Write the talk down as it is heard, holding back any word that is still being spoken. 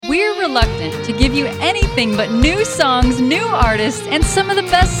reluctant to give you anything but new songs, new artists, and some of the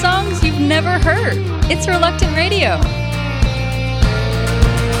best songs you've never heard. It's Reluctant Radio.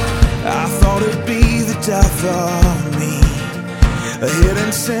 I thought it'd be the death of me, a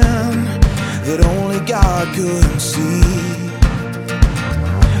hidden sin that only God could see,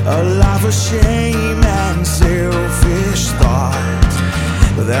 a life of shame and selfish thoughts.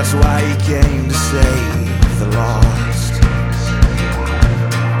 But that's why he came to save the lost.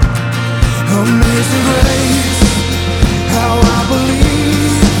 Amazing grace, how I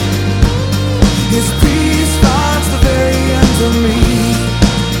believe his peace finds the very end of me.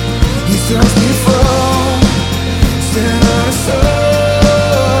 He turns me from sinner to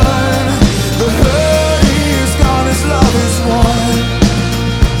son. The hurt is gone, his love is won.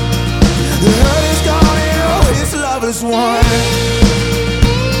 The hurt is gone, and oh, his love is won.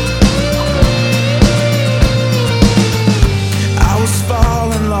 I was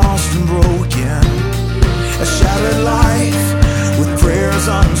fallen, lost and broken, a shattered life with prayers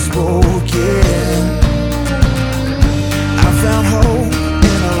unspoken. I found hope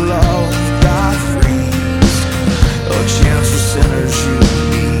in a love God frees, a chance for sinners, you and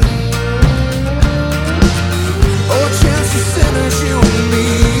me. Oh, a chance for sinners, you and me.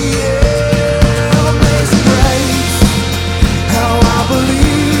 Yeah, amazing grace, how I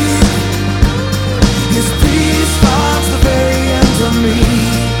believe his peace finds the very end of me.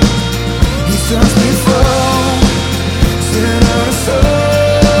 He turns me from sinner to son.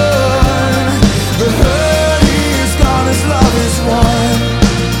 The hurt is gone, his love is won.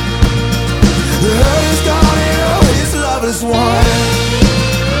 The hurt is gone, and oh, his love is won.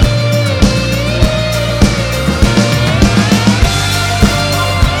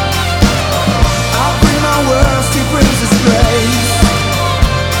 I'll bring my worst, he brings his grace.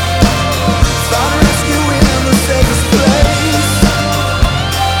 Find rescue in the safest place.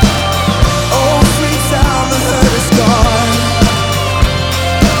 Oh, sweet sound, the hurt is gone.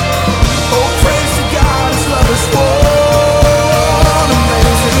 Oh, praise to God, his love is won.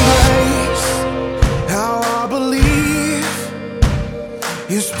 Amazing grace, how I believe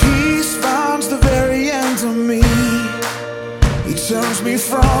his peace finds the very end of me. He turns me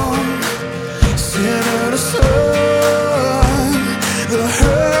from sinner to son. The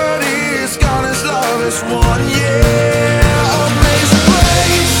hurt is gone, his love is won. Yeah, amazing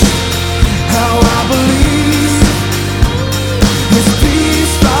grace, how I believe his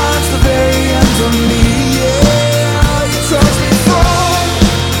peace finds the very end of me. Yeah, he turns me from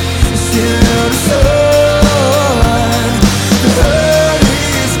sinner to son. The hurt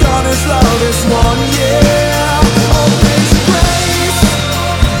is gone, his love is won. Yeah, amazing grace,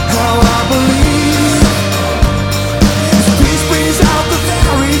 how I believe his peace brings out the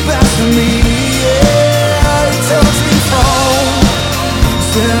very best of me. Yeah, he turns me from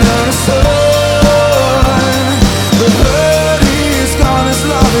sinner to son. The hurt is gone, his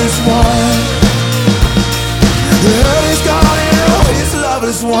love is won. The hurt is gone, and oh, his love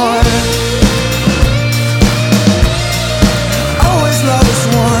is won. Oh, his love is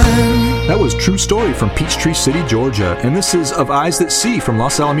won. That was True Story from Peachtree City, Georgia. And this is Of Eyes That See from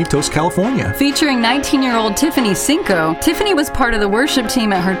Los Alamitos, California. Featuring 19-year-old Tiffany Cinco, Tiffany was part of the worship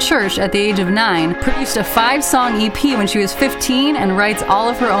team at her church at the age of 9, produced a 5-song EP when she was 15, and writes all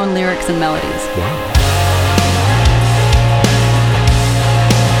of her own lyrics and melodies. Wow.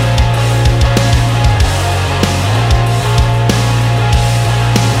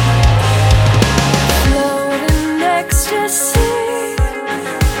 Floating ecstasy,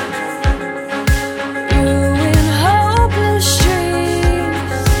 ruin hopeless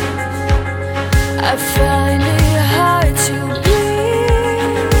dreams. I find it hard to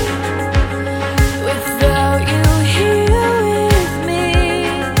breathe without you here with me.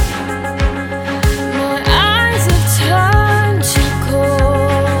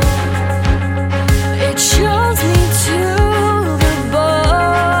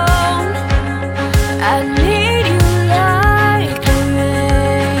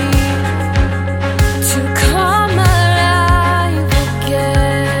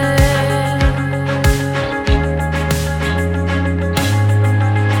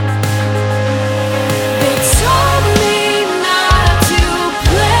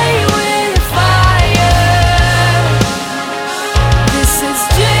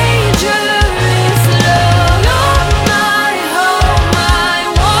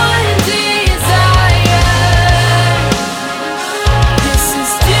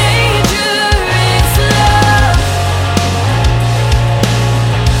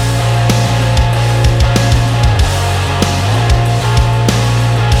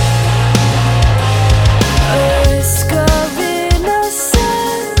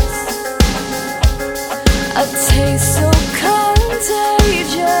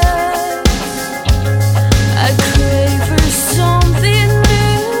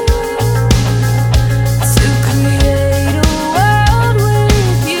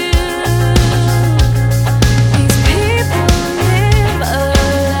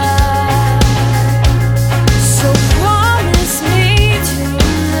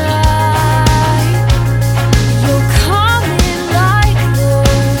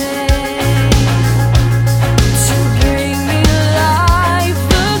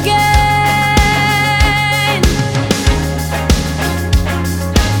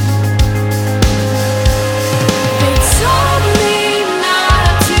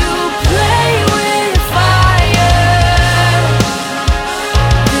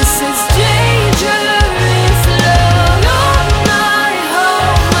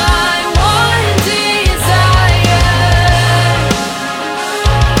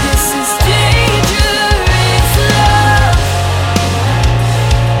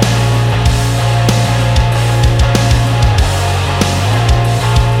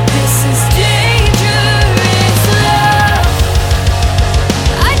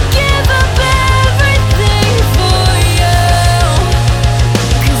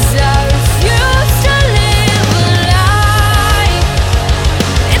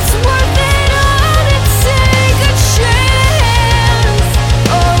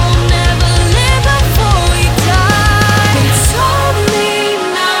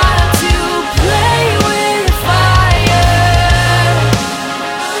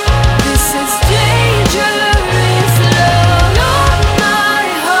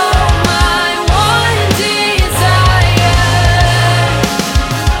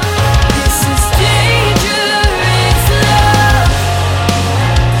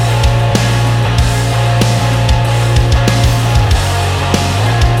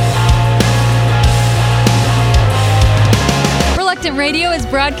 Radio is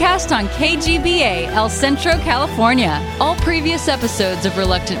broadcast on KGBA, El Centro, California. All previous episodes of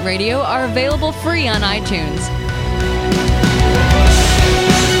Reluctant Radio are available free on iTunes.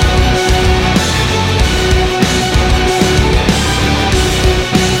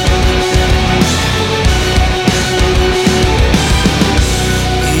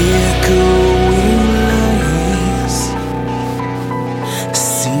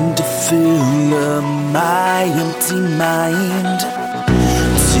 My empty mind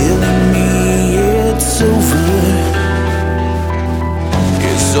telling me it's over.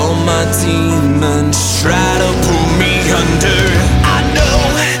 As all my demons try to pull me under. I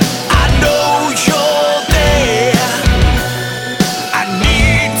know you're there. I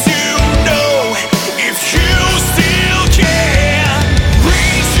need to know if you still care.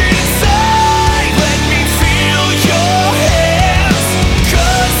 Reach inside, let me feel your hands.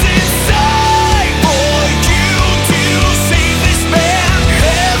 'Cause it's time for you to save this man.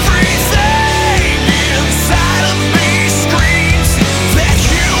 Everything inside of me screams that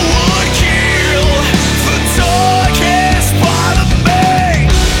you would kill the darkest part of me.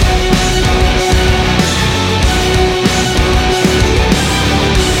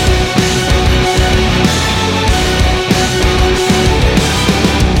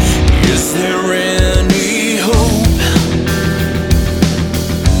 Is there any hope?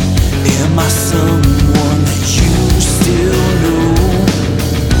 Am I someone that you still know?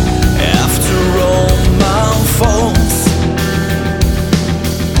 After all my faults,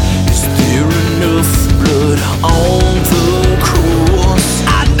 is there enough blood on the cross?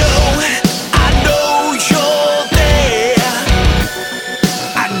 I know you're there.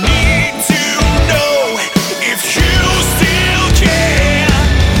 I need to know if you still care.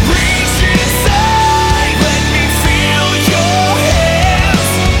 Reach inside, let me feel your hands.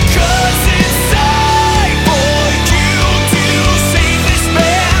 'Cause it's time for you to save this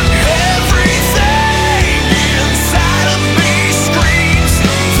man. Everything inside of me screams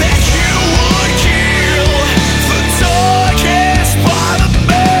that you would kill the darkest part of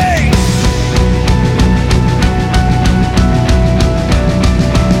me.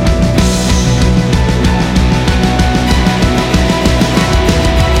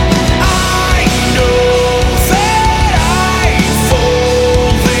 I know that I've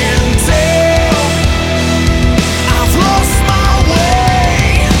fallen down. I've lost my way.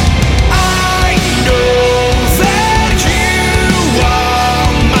 I know that you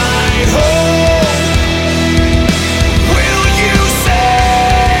are my hope. Will you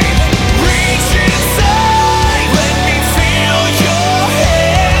save? Reach inside, let me feel your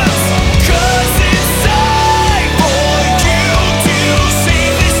hands. 'Cause it's time for you to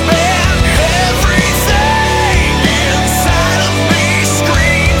save this man. Everything inside of me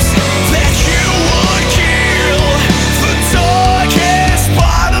screams that you would kill the darkest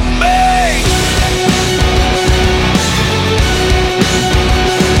part of me.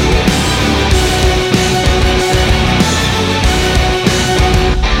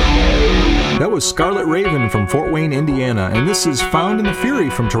 That was Scarlet Raven from Fort Wayne, Indiana, and this is Found in the Fury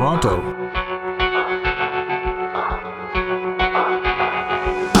from Toronto.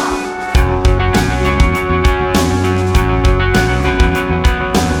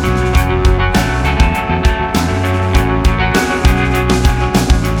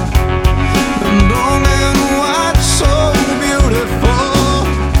 Born in white, so beautiful.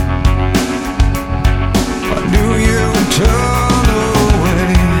 I knew you'd turn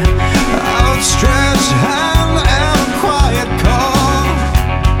away. I outstretched hand and a quiet call.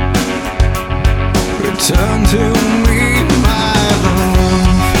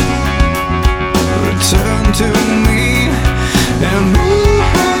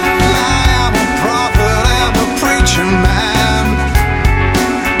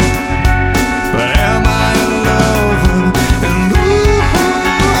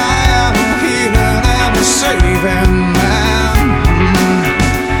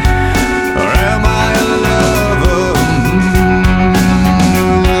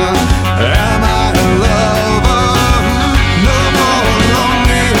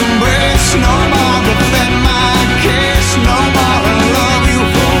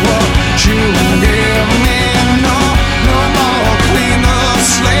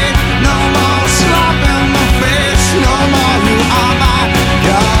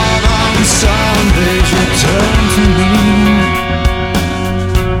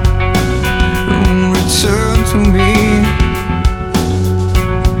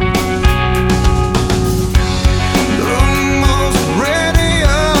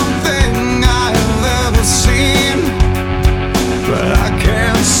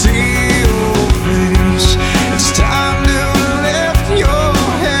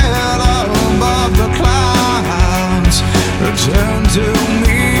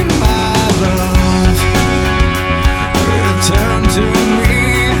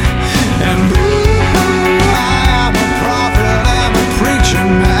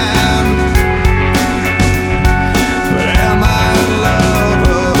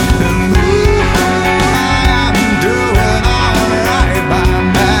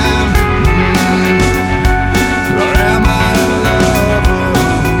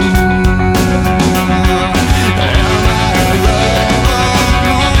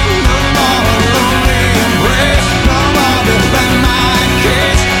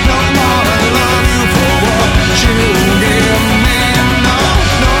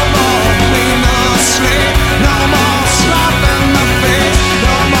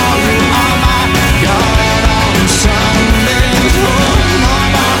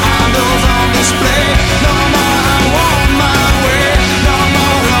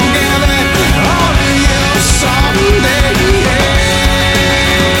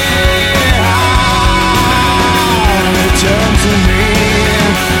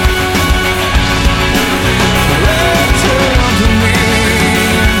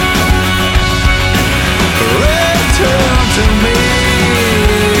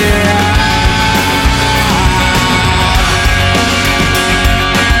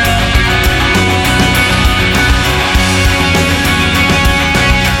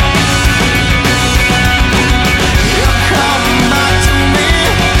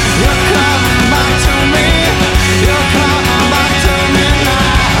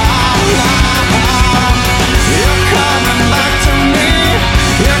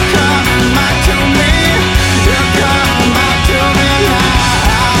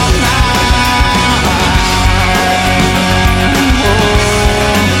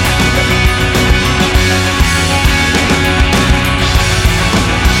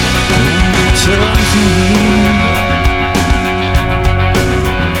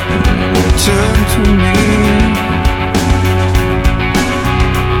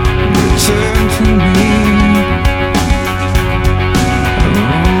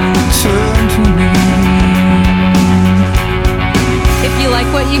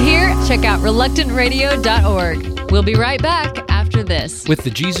 reluctantradio.org. We'll be right back after this. With the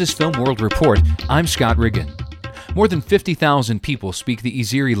Jesus Film World Report, I'm Scott Riggin. More than 50,000 people speak the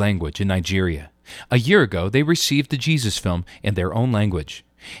Iziri language in Nigeria. A year ago, they received the Jesus Film in their own language.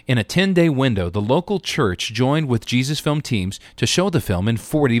 In a 10-day window, the local church joined with Jesus Film teams to show the film in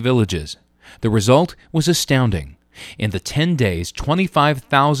 40 villages. The result was astounding. In the 10 days,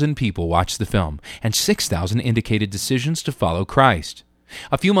 25,000 people watched the film, and 6,000 indicated decisions to follow Christ.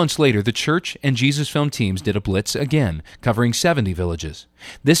 A few months later, the church and Jesus Film teams did a blitz again, covering 70 villages.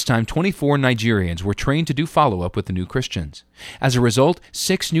 This time, 24 Nigerians were trained to do follow-up with the new Christians. As a result,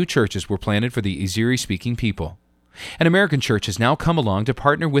 6 new churches were planted for the Iziri-speaking people. An American church has now come along to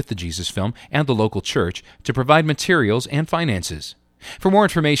partner with the Jesus Film and the local church to provide materials and finances. For more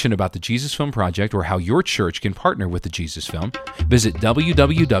information about the Jesus Film Project or how your church can partner with the Jesus Film, visit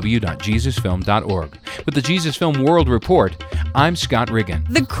www.jesusfilm.org. With the Jesus Film World Report, I'm Scott Riggin.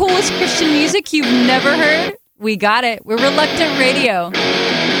 The coolest Christian music you've never heard? We got it. We're Reluctant Radio.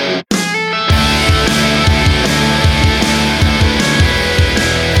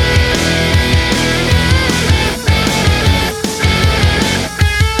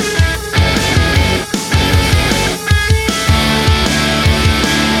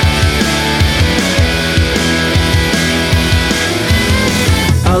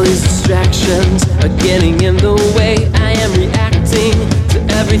 All these distractions are getting in the way. I am reacting to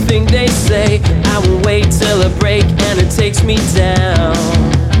everything they say. I will wait till a break and it takes me down.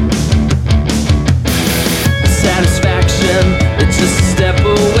 Satisfaction, it's just a step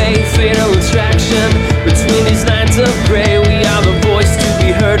away. Fatal attraction between these lines of gray. We are the voice to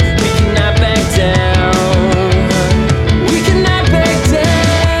be heard. We cannot back down. We cannot back down.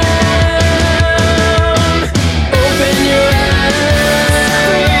 Open your eyes.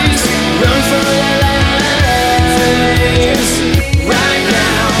 Run for your lives right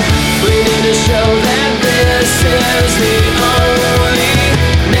now. We need to show that this is the only.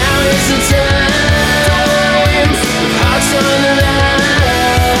 Now is the time. Hearts on the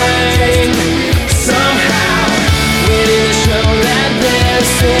line. Somehow we need to show that this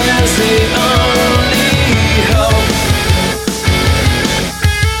is the only hope.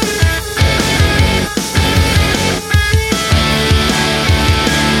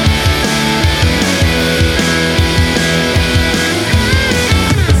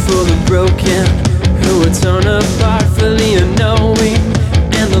 For the broken, who are torn apart for the unknowing,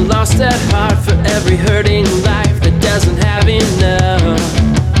 and the lost at heart, for every hurting life that doesn't have enough.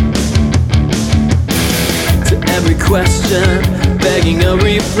 To every question, begging a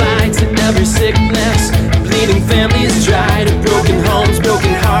reply, to every sickness, bleeding families dry, to broken homes,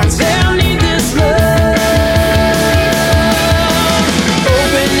 broken hearts, they'll need this love.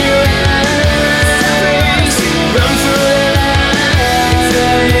 Open your eyes, run for their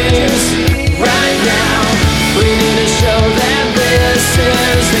lives right now. We need to show that this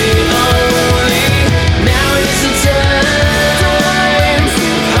is the only. Now is the time.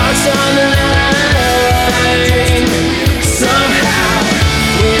 Hearts on the line. Somehow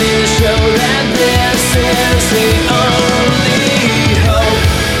we need to show that this is the only hope.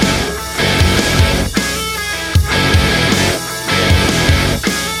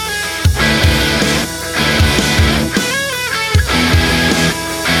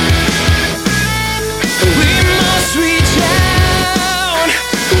 We must reach out.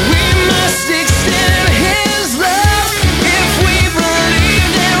 We must extend His love. If we believe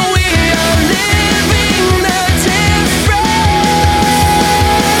that we are living the difference.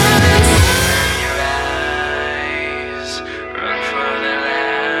 Your eyes, run for their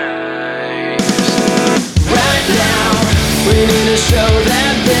lives. Right now, we need to show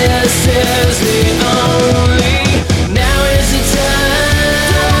that this is the only. Now is the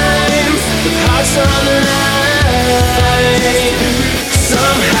time. The hearts on the line.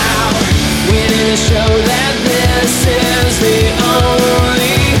 Somehow we need to show that this is the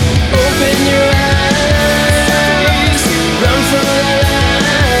only. Open your eyes. Run for their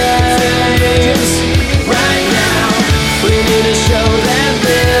lives. Right now we need to show that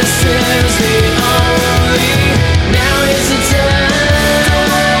this is the only. Now is the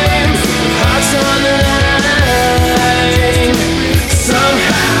time. Hearts on the line.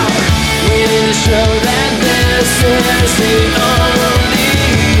 Somehow we need to show that this is the only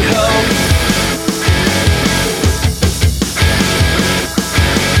hope.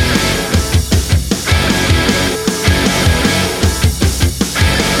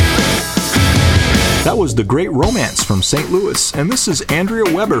 That was The Great Romance from St. Louis, and this is Andrea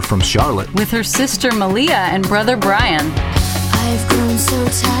Weber from Charlotte. With her sister Malia and brother Brian. I've grown so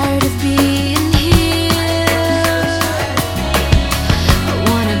tired of being here. I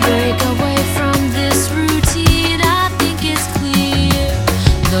wanna break away from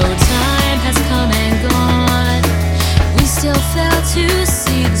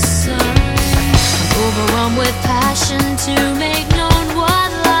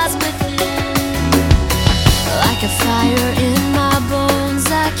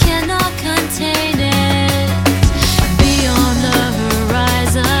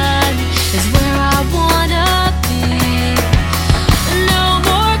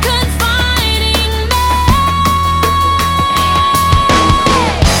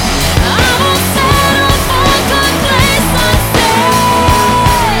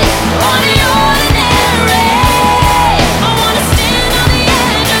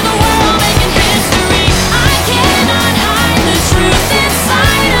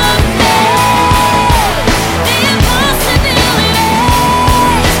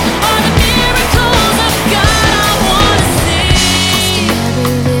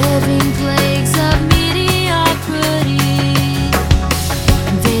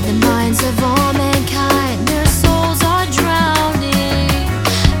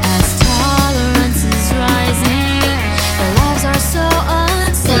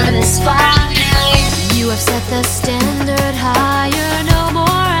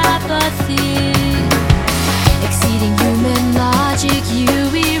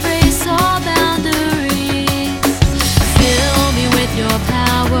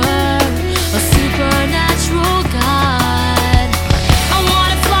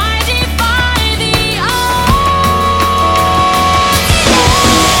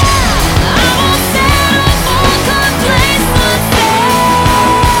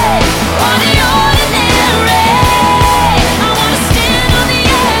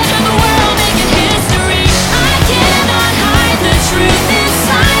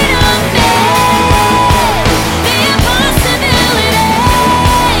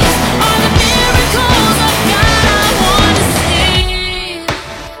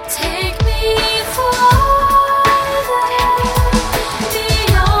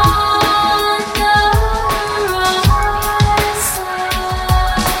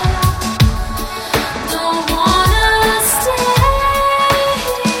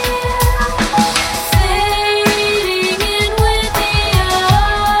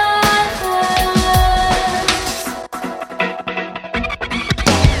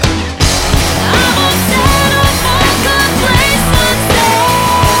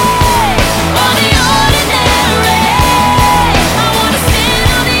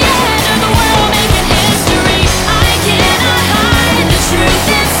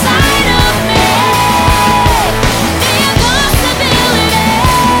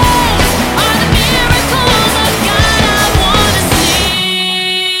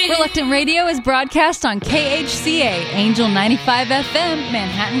Reluctant Radio is broadcast on KHCA, Angel 95 FM,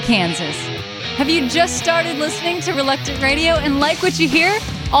 Manhattan, Kansas. Have you just started listening to Reluctant Radio and like what you hear?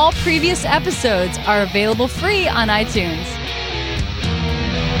 All previous episodes are available free on iTunes.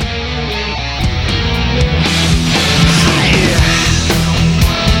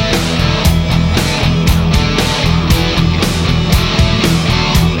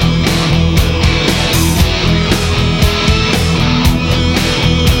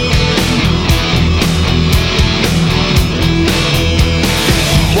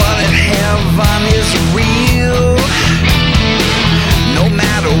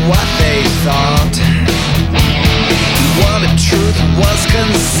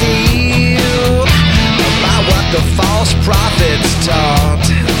 Concealed about what the false prophets taught.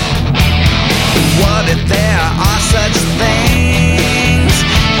 What if there are such things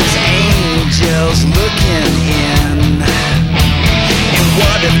as angels looking in? And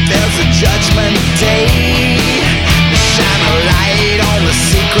what if there's a judgment day to shine a light on the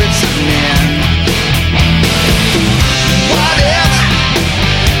secrets of men? What if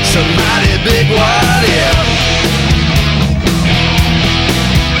somebody big, what if?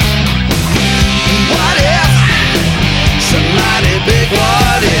 Somebody big,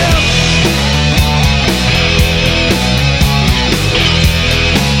 what if?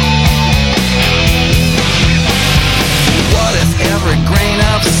 What if every grain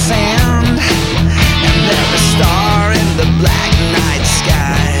of sand and every star in the black night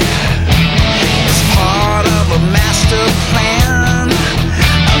sky is part of a master plan,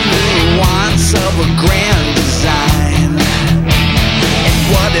 a nuance of a grand design? And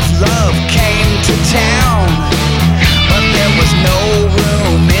what if love came to town? There was no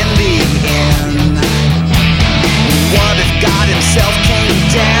room in the inn. What if God himself came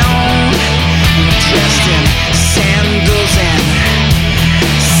down, dressed in sandals and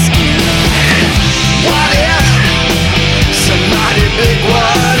skin? What if somebody big,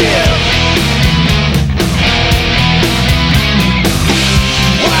 what if?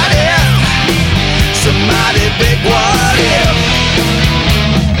 What if somebody big, what if?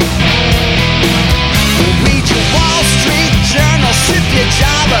 Read your Wall Street Journal, sip your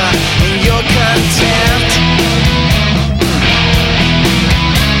Java, and you're content.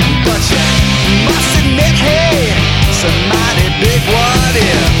 But you must admit, hey, somebody big, what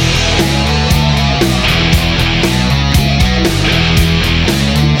if?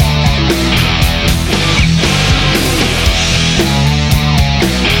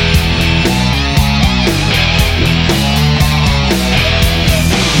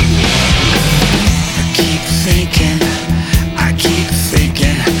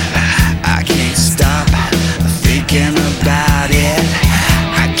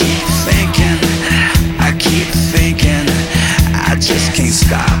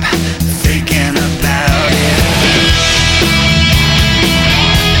 Stop thinking about it.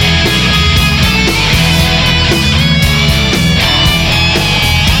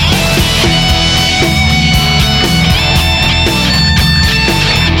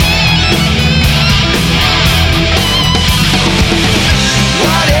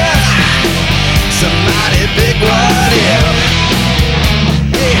 What if somebody big, what if?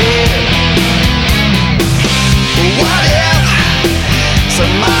 Yeah. What if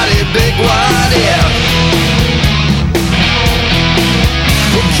somebody big, what if?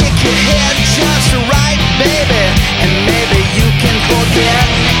 Well, kick your head just right, baby, and maybe you can forget.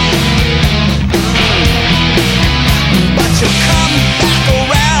 But you'll come back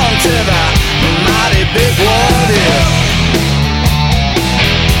around to the mighty big what if.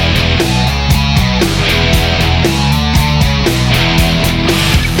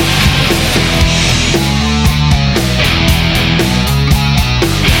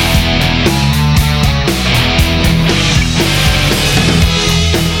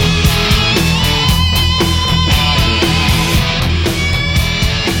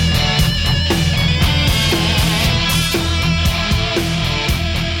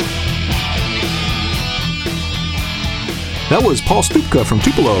 That was Paul Stupka from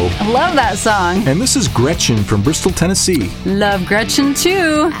Tupelo. I love that song. And this is Gretchen from Bristol, Tennessee. Love Gretchen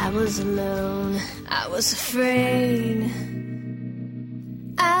too. I was alone, I was afraid,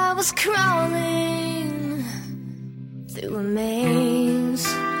 I was crawling through a maze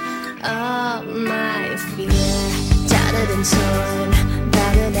of my fear, tattered and torn,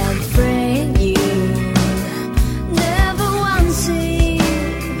 battered and frayed. You never wanted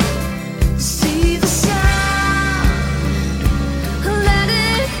to see the sun. Let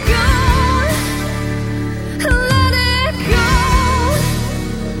it go, let it go,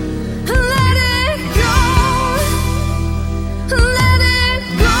 let it go, let it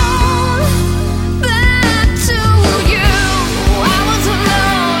go.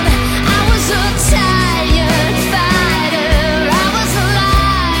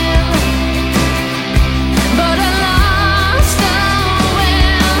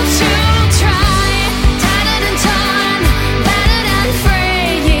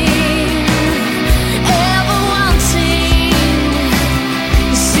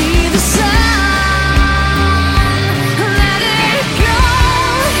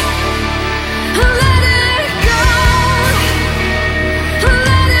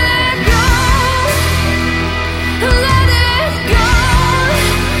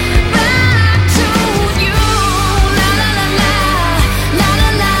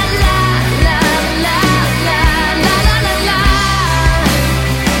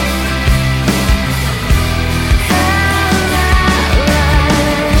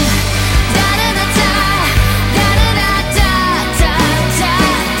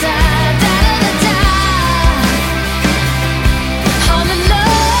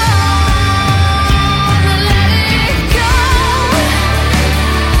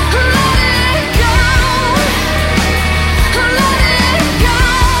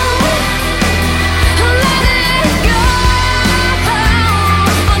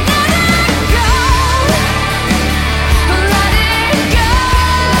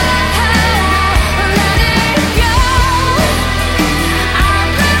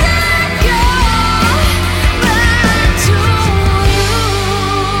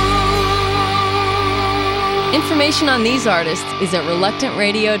 information on these artists is at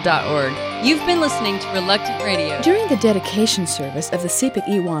reluctantradio.org. You've been listening to Reluctant Radio. During the dedication service of the Sepik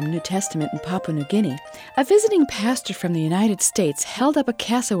Iwam New Testament in Papua New Guinea, a visiting pastor from the United States held up a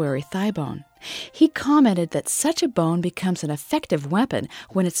cassowary thigh bone. He commented that such a bone becomes an effective weapon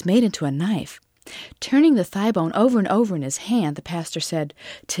when it's made into a knife. Turning the thigh bone over and over in his hand, the pastor said,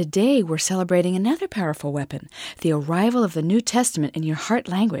 "Today we're celebrating another powerful weapon, the arrival of the New Testament in your heart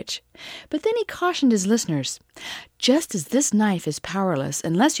language." But then he cautioned his listeners, "Just as this knife is powerless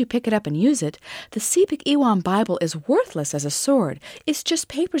unless you pick it up and use it, the Sepik Iwam Bible is worthless as a sword. It's just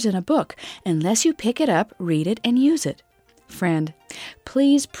papers in a book, unless you pick it up, read it, and use it." Friend,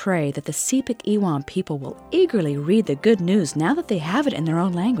 please pray that the Sepik Iwam people will eagerly read the good news now that they have it in their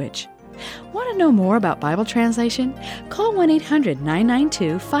own language. Want to know more about Bible translation? Call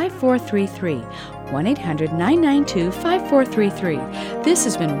 1-800-992-5433. 1-800-992-5433. This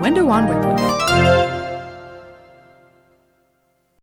has been Window on Wycliffe.